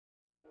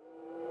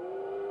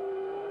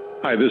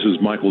Hi, this is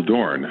Michael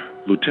Dorn,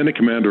 Lieutenant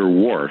Commander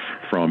Worf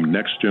from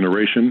Next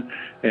Generation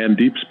and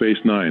Deep Space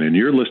Nine, and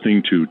you're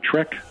listening to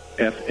Trek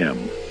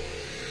FM.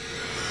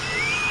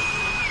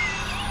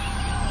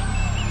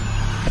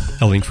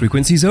 Hailing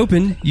frequencies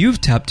open,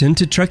 you've tapped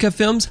into Trek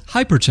FM's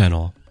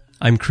Hyperchannel.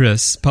 I'm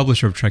Chris,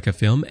 publisher of Trek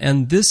FM,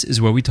 and this is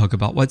where we talk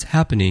about what's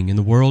happening in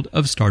the world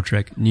of Star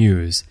Trek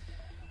news.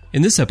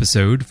 In this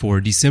episode,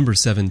 for December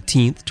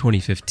 17th,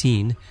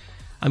 2015,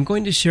 I'm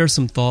going to share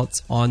some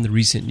thoughts on the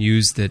recent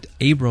news that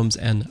Abrams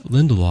and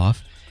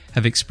Lindelof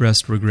have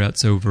expressed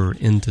regrets over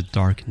Into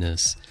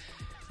Darkness.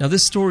 Now,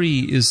 this story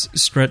is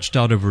stretched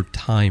out over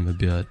time a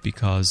bit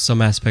because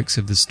some aspects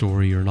of the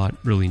story are not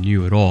really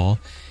new at all,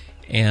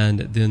 and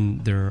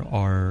then there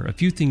are a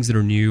few things that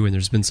are new, and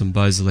there's been some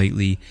buzz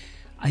lately,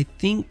 I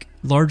think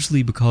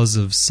largely because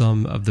of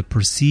some of the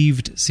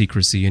perceived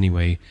secrecy,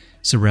 anyway,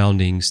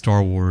 surrounding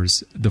Star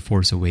Wars The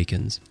Force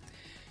Awakens.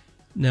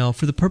 Now,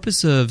 for the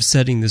purpose of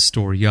setting this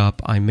story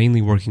up, I'm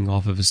mainly working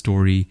off of a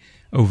story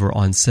over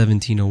on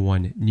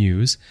 1701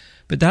 News,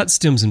 but that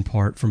stems in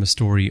part from a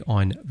story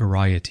on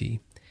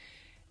Variety.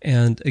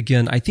 And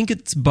again, I think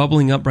it's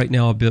bubbling up right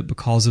now a bit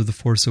because of The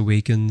Force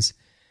Awakens.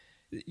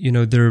 You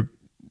know,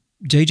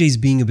 JJ's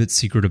being a bit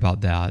secret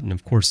about that, and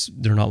of course,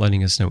 they're not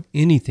letting us know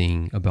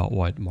anything about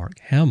what Mark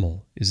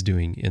Hamill is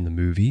doing in the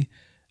movie,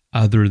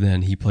 other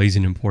than he plays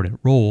an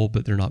important role,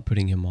 but they're not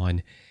putting him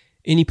on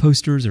any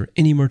posters or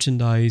any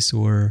merchandise,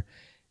 or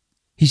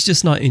he's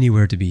just not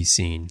anywhere to be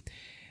seen.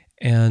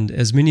 And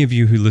as many of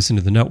you who listen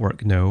to the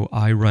network know,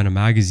 I run a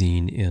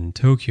magazine in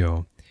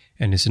Tokyo,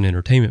 and it's an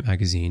entertainment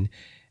magazine,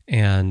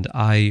 and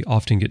I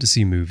often get to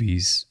see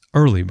movies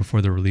early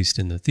before they're released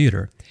in the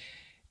theater.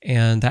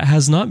 And that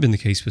has not been the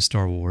case with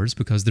Star Wars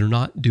because they're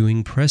not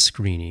doing press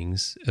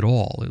screenings at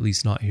all, at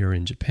least not here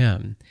in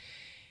Japan.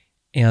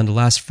 And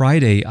last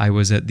Friday, I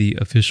was at the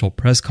official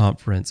press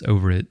conference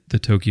over at the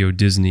Tokyo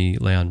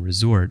Disneyland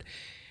Resort,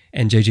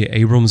 and J.J.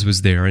 Abrams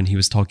was there, and he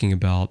was talking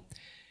about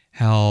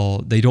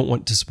how they don't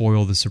want to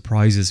spoil the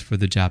surprises for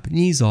the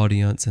Japanese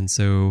audience, and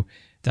so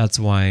that's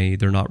why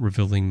they're not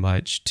revealing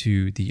much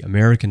to the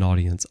American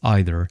audience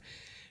either,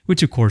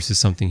 which of course is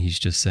something he's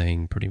just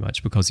saying pretty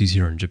much because he's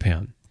here in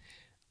Japan.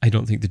 I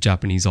don't think the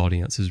Japanese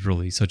audience is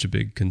really such a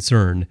big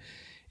concern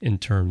in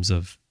terms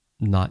of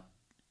not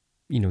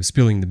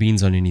spilling the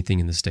beans on anything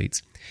in the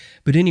States.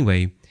 But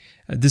anyway,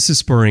 this is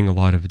spurring a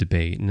lot of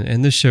debate.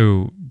 And this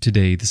show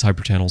today, this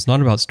Hyperchannel, is not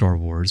about Star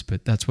Wars,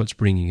 but that's what's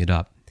bringing it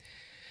up.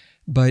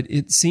 But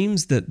it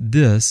seems that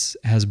this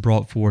has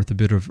brought forth a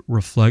bit of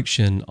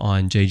reflection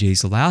on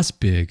JJ's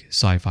last big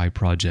sci-fi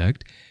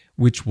project,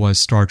 which was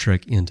Star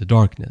Trek Into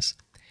Darkness.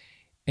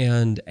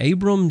 And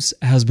Abrams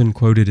has been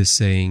quoted as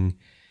saying,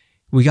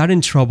 "We got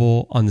in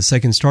trouble on the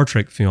second Star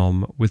Trek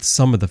film with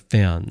some of the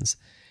fans.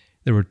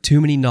 There were too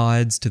many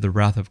nods to the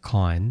Wrath of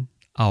Khan.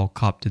 I'll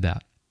cop to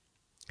that."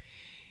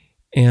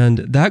 And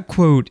that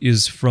quote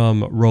is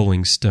from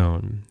Rolling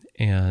Stone,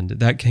 and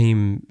that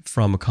came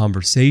from a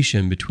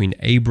conversation between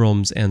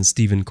Abrams and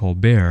Stephen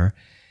Colbert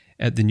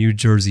at the New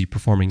Jersey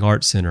Performing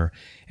Arts Center,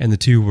 and the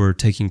two were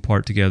taking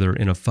part together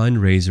in a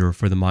fundraiser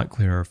for the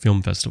Montclair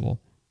Film Festival.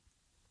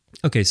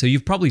 Okay, so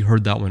you've probably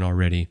heard that one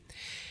already.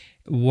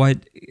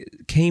 What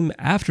came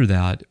after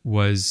that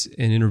was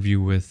an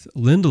interview with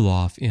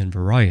Lindelof in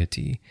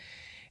Variety,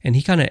 and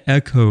he kind of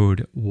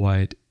echoed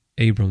what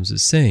Abrams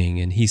is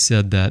saying, and he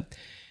said that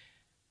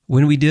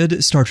when we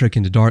did Star Trek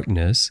Into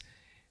Darkness,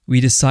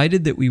 we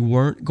decided that we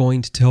weren't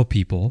going to tell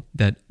people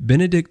that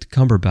Benedict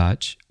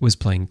Cumberbatch was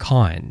playing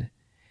Khan,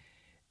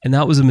 and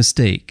that was a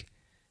mistake,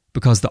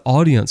 because the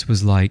audience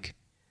was like,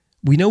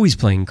 we know he's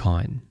playing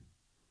Khan.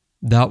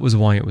 That was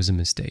why it was a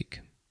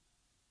mistake.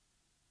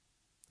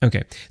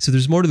 Okay, so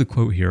there's more to the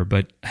quote here,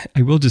 but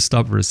I will just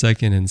stop for a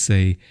second and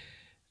say,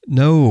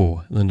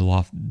 no,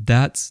 Lindelof,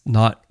 that's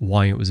not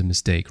why it was a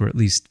mistake, or at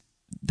least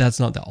that's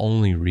not the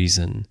only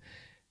reason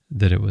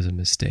that it was a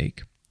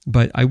mistake.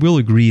 But I will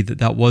agree that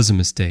that was a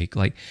mistake.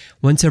 Like,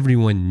 once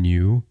everyone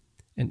knew,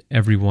 and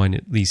everyone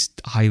at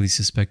least highly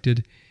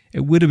suspected,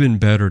 it would have been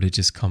better to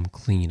just come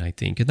clean, I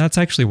think. And that's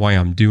actually why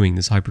I'm doing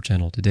this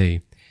Hyperchannel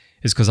today,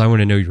 is because I want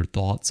to know your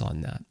thoughts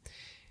on that.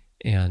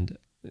 And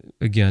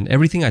again,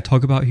 everything I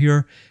talk about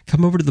here,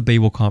 come over to the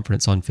Babel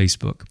Conference on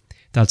Facebook.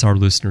 That's our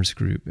listeners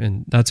group,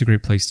 and that's a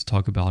great place to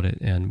talk about it,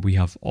 and we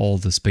have all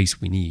the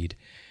space we need,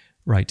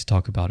 right, to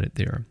talk about it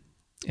there.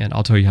 And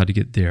I'll tell you how to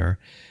get there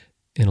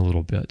in a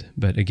little bit.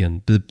 But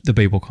again, the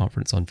Babel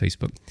Conference on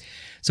Facebook.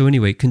 So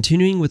anyway,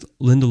 continuing with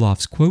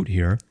Lindelof's quote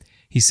here,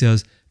 he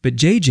says, "But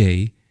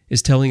JJ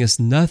is telling us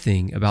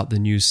nothing about the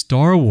new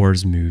Star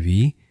Wars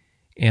movie,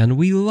 and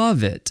we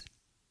love it.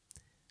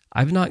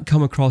 I've not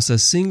come across a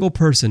single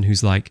person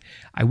who's like,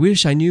 I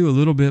wish I knew a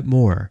little bit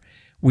more.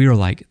 We are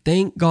like,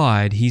 thank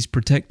God he's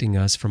protecting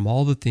us from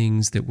all the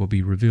things that will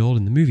be revealed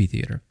in the movie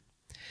theater."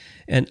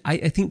 And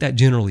I think that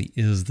generally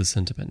is the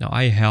sentiment. Now,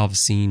 I have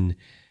seen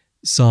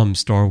some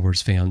Star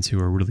Wars fans who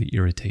are really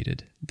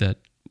irritated that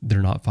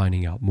they're not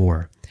finding out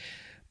more.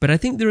 But I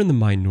think they're in the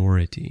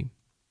minority.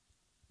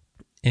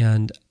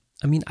 And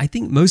I mean, I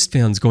think most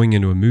fans going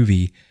into a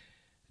movie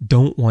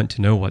don't want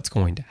to know what's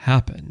going to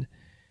happen.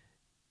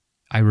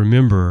 I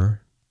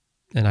remember,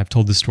 and I've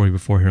told this story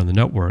before here on the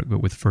network,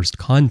 but with First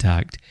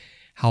Contact,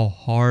 how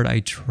hard I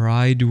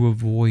tried to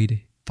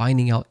avoid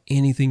finding out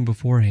anything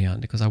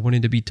beforehand because I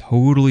wanted to be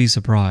totally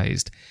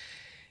surprised.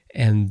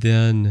 And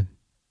then,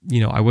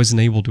 I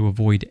wasn't able to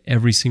avoid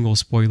every single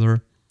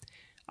spoiler.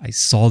 I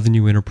saw the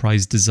new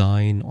Enterprise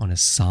design on a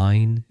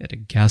sign at a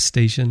gas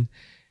station,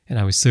 and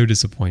I was so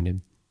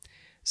disappointed.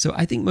 So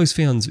I think most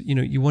fans,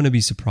 you want to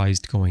be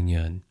surprised going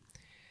in.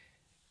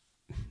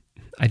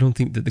 I don't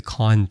think that the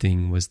Khan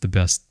thing was the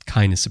best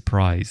kind of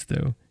surprise,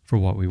 though, for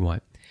what we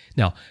want.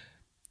 Now,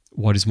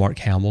 what is Mark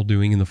Hamill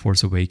doing in The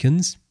Force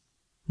Awakens?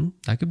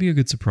 That could be a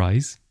good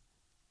surprise.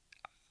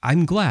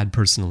 I'm glad,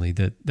 personally,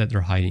 that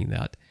they're hiding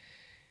that.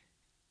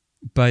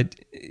 But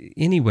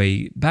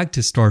anyway, back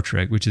to Star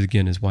Trek, which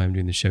is why I'm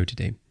doing the show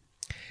today.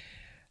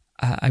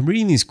 I'm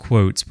reading these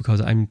quotes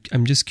because I'm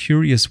just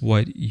curious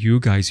what you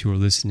guys who are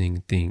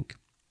listening think.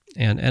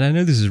 And I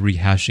know this is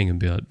rehashing a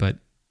bit, but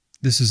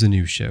this is a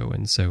new show,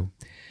 and so,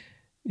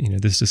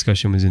 this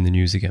discussion was in the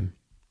news again.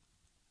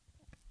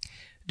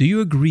 Do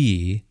you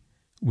agree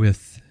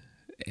with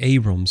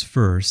Abrams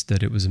first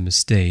that it was a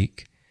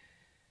mistake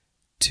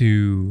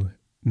to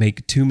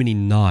make too many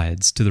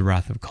nods to the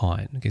Wrath of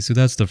Khan? Okay, so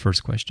that's the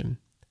first question.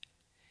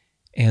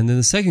 And then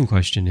the second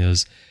question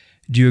is,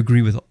 do you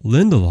agree with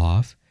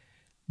Lindelof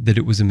that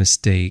it was a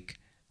mistake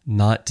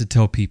not to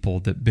tell people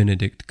that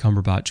Benedict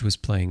Cumberbatch was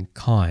playing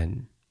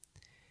Khan?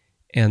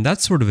 And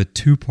that's sort of a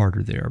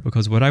two-parter there,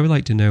 because what I would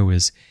like to know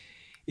is,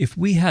 if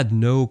we had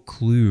no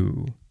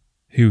clue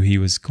who he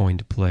was going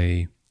to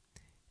play,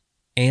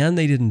 and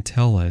they didn't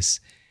tell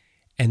us,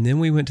 and then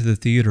we went to the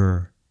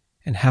theater,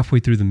 and halfway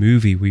through the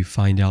movie we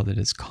find out that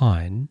it's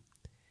Khan,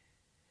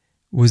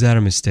 was that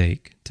a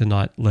mistake to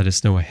not let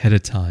us know ahead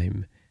of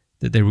time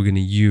that they were going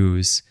to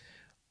use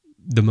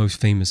the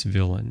most famous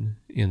villain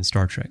in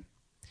Star Trek?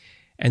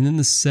 And then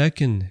the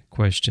second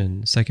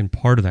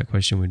part of that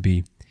question would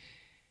be,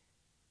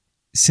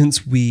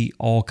 since we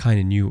all kind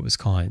of knew it was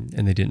Khan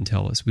and they didn't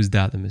tell us, was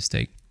that the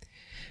mistake?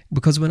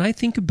 Because when I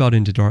think about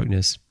Into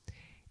Darkness,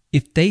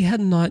 if they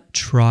had not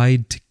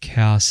tried to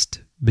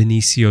cast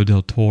Benicio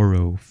del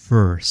Toro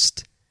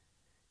first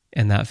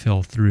and that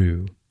fell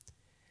through,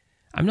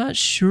 I'm not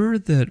sure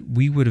that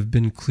we would have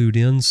been clued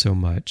in so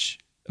much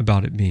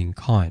about it being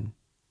Khan.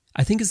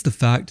 I think it's the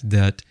fact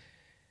that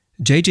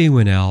J.J.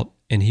 went out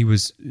and he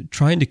was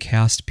trying to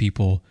cast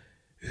people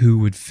who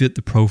would fit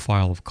the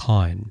profile of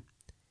Khan.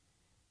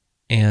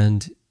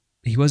 And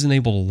he wasn't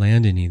able to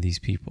land any of these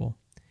people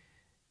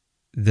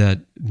that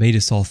made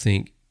us all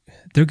think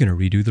they're going to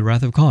redo the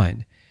Wrath of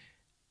Khan.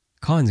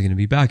 Khan's going to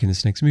be back in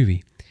this next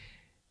movie.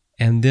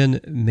 And then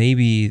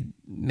maybe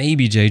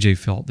J.J.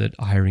 felt that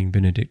hiring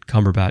Benedict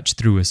Cumberbatch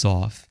threw us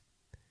off,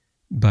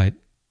 but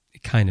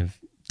it kind of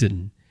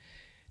didn't.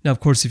 Now,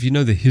 of course, if you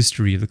know the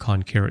history of the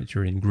Khan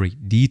character in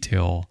great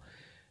detail,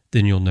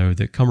 then you'll know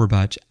that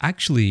Cumberbatch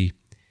actually,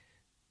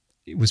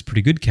 it was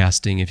pretty good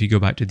casting if you go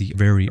back to the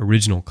very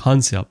original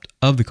concept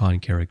of the Khan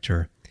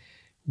character,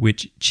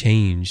 which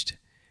changed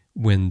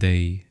when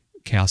they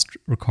cast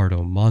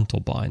Ricardo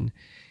Montalban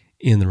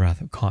in The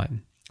Wrath of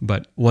Khan.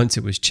 But once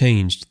it was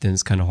changed, then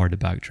it's kind of hard to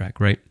backtrack,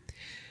 right?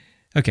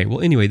 Okay,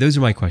 well, anyway, those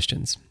are my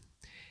questions.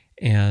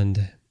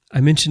 And I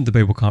mentioned the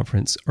Babel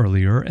Conference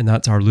earlier, and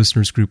that's our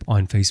listeners group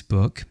on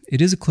Facebook.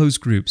 It is a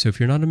closed group, so if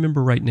you're not a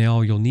member right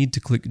now, you'll need to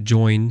click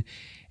join.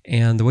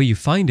 And the way you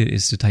find it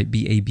is to type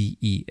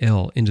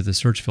BABEL into the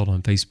search field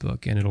on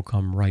Facebook, and it'll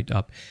come right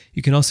up.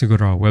 You can also go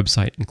to our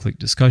website and click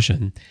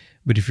discussion,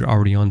 but if you're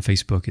already on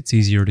Facebook, it's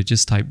easier to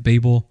just type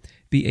Babel,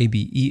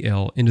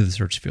 BABEL, into the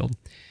search field.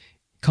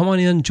 Come on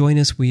in, join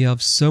us. We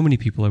have so many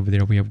people over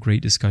there. We have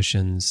great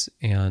discussions,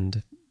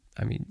 and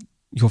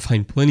you'll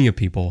find plenty of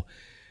people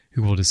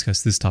who will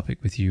discuss this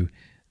topic with you,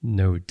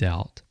 no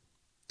doubt.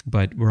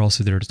 But we're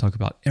also there to talk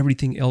about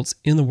everything else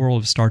in the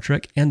world of Star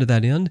Trek. And to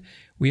that end,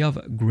 we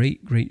have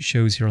great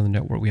shows here on the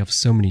network. We have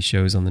so many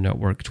shows on the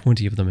network,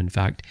 20 of them, in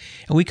fact.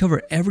 And we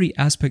cover every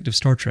aspect of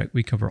Star Trek.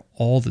 We cover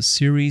all the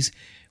series.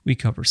 We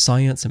cover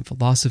science and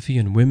philosophy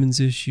and women's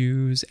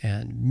issues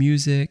and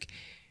music.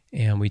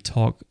 And we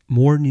talk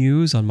more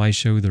news on my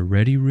show, The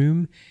Ready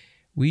Room.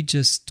 We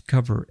just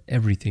cover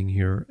everything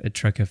here at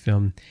Trek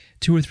FM.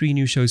 2 or 3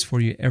 new shows for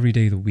you every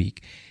day of the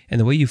week.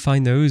 And the way you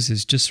find those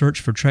is just search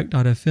for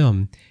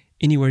Trek.fm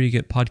anywhere you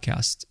get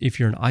podcasts. If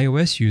you're an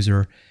iOS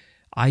user,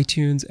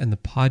 iTunes and the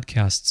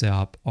Podcasts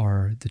app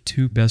are the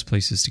 2 best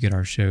places to get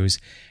our shows.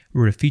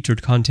 We're a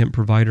featured content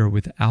provider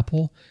with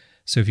Apple.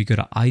 So if you go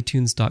to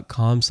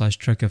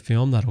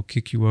itunes.com/TrekFM, that'll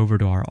kick you over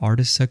to our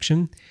artist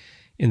section.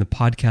 In the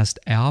podcast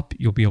app,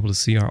 you'll be able to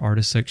see our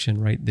artist section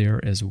right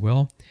there as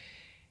well.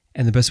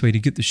 And the best way to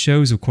get the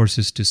shows, of course,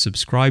 is to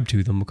subscribe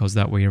to them, because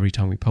that way every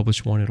time we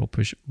publish one, it'll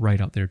push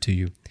right out there to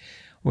you.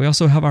 We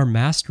also have our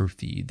master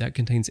feed that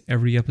contains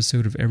every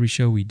episode of every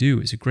show we do.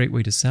 It's a great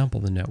way to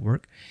sample the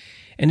network.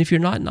 And if you're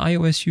not an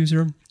iOS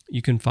user,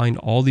 you can find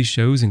all these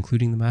shows,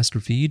 including the master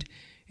feed,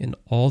 in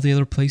all the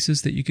other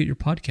places that you get your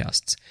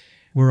podcasts.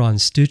 We're on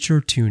Stitcher,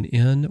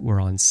 TuneIn,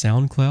 we're on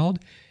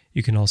SoundCloud.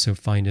 You can also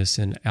find us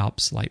in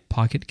apps like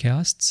Pocket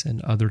Casts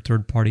and other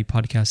third-party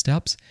podcast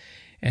apps.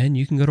 And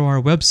you can go to our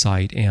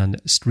website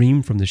and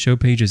stream from the show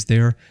pages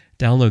there,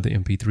 download the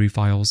MP3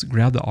 files,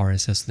 grab the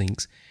RSS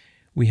links.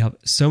 We have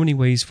so many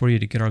ways for you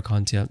to get our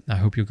content. I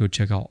hope you'll go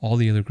check out all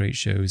the other great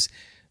shows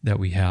that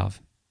we have.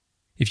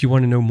 If you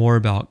want to know more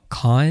about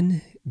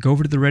Khan, go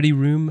over to the Ready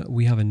Room.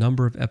 We have a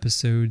number of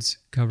episodes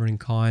covering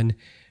Khan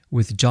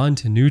with John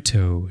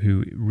Tenuto,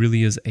 who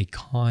really is a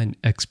Khan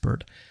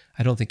expert.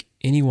 I don't think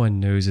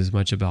anyone knows as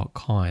much about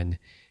Khan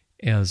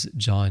as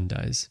John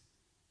does.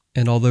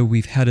 And although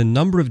we've had a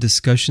number of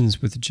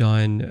discussions with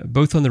John,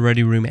 both on the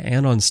Ready Room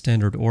and on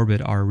Standard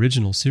Orbit, our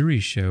original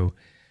series show,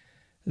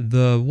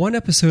 the one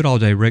episode I'll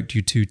direct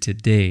you to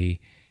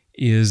today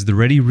is the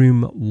Ready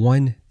Room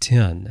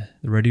 110,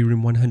 the Ready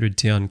Room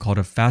 110, called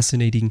A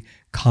Fascinating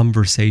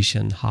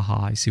Conversation.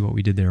 Haha, I see what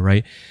we did there,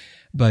 right?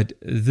 But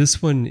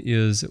this one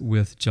is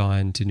with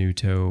John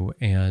Tenuto,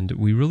 and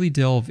we really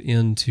delve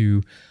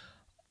into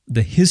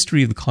the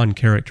history of the Khan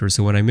character.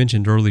 So when I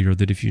mentioned earlier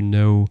that if you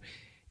know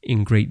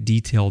in great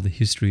detail the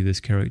history of this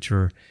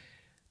character,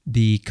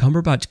 the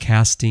Cumberbatch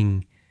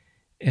casting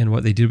and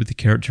what they did with the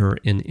character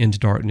in Into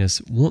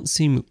Darkness won't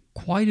seem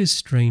quite as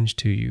strange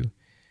to you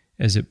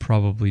as it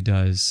probably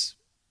does,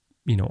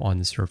 on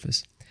the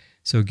surface.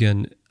 So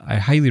again, I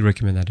highly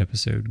recommend that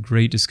episode.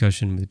 Great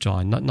discussion with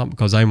John, not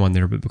because I'm on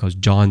there, but because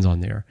John's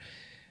on there.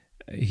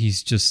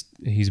 He's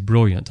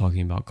brilliant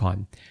talking about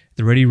Khan.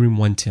 The Ready Room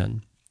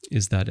 110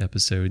 is that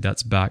episode.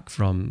 That's back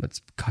from, it's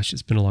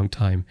been a long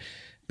time,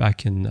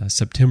 back in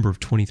September of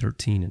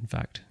 2013, in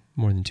fact,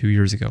 more than 2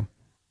 years ago.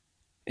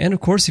 And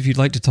of course, if you'd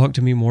like to talk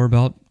to me more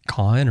about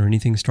Khan or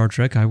anything Star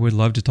Trek, I would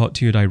love to talk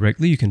to you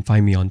directly. You can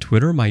find me on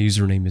Twitter. My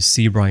username is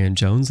Bryan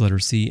Jones, letter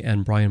C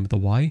and Bryan with a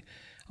Y.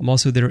 I'm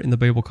also there in the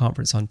Babel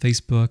Conference on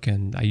Facebook,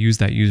 and I use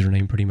that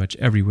username pretty much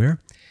everywhere.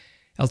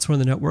 Elsewhere on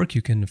the network,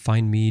 you can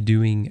find me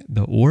doing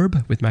The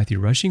Orb with Matthew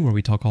Rushing, where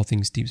we talk all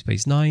things Deep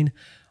Space Nine.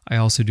 I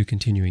also do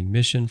Continuing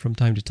Mission from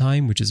time to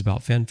time, which is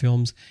about fan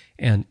films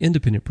and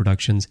independent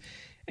productions.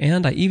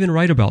 And I even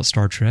write about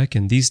Star Trek,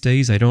 and these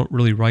days I don't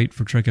really write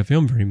for Trek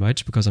FM very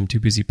much because I'm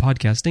too busy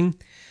podcasting,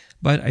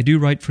 but I do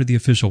write for the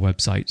official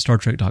website,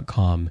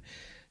 StarTrek.com.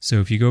 So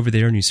if you go over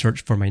there and you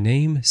search for my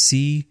name,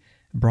 C.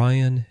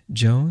 Bryan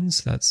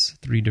Jones, that's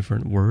 3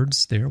 different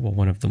words there. Well,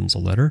 one of them's a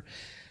letter,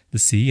 the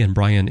C, and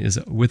Bryan is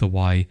with a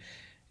Y,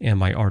 and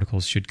my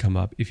articles should come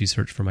up if you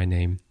search for my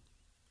name.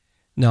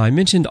 Now, I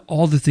mentioned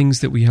all the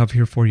things that we have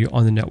here for you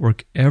on the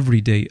network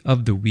every day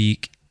of the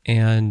week,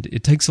 and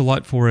it takes a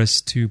lot for us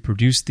to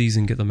produce these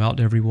and get them out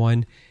to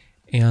everyone.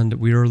 And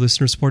we are a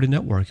listener-supported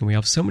network, and we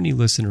have so many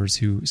listeners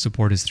who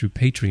support us through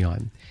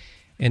Patreon.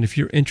 And if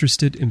you're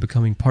interested in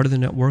becoming part of the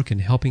network and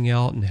helping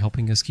out and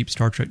helping us keep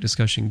Star Trek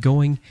discussion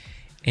going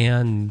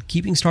and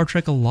keeping Star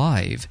Trek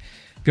alive,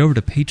 go over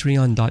to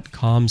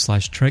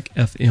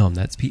patreon.com/TrekFM.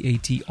 That's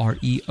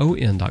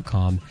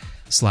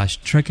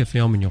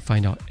patreon.com/TrekFM, and you'll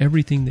find out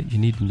everything that you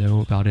need to know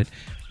about it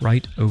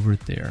right over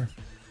there.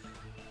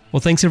 Well,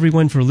 thanks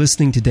everyone for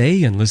listening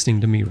today and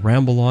listening to me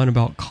ramble on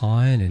about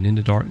Khan and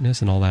Into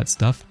Darkness and all that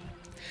stuff.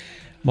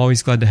 I'm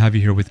always glad to have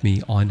you here with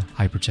me on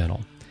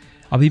Hyperchannel.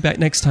 I'll be back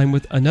next time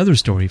with another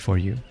story for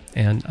you.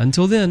 And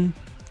until then,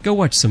 go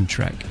watch some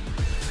Trek.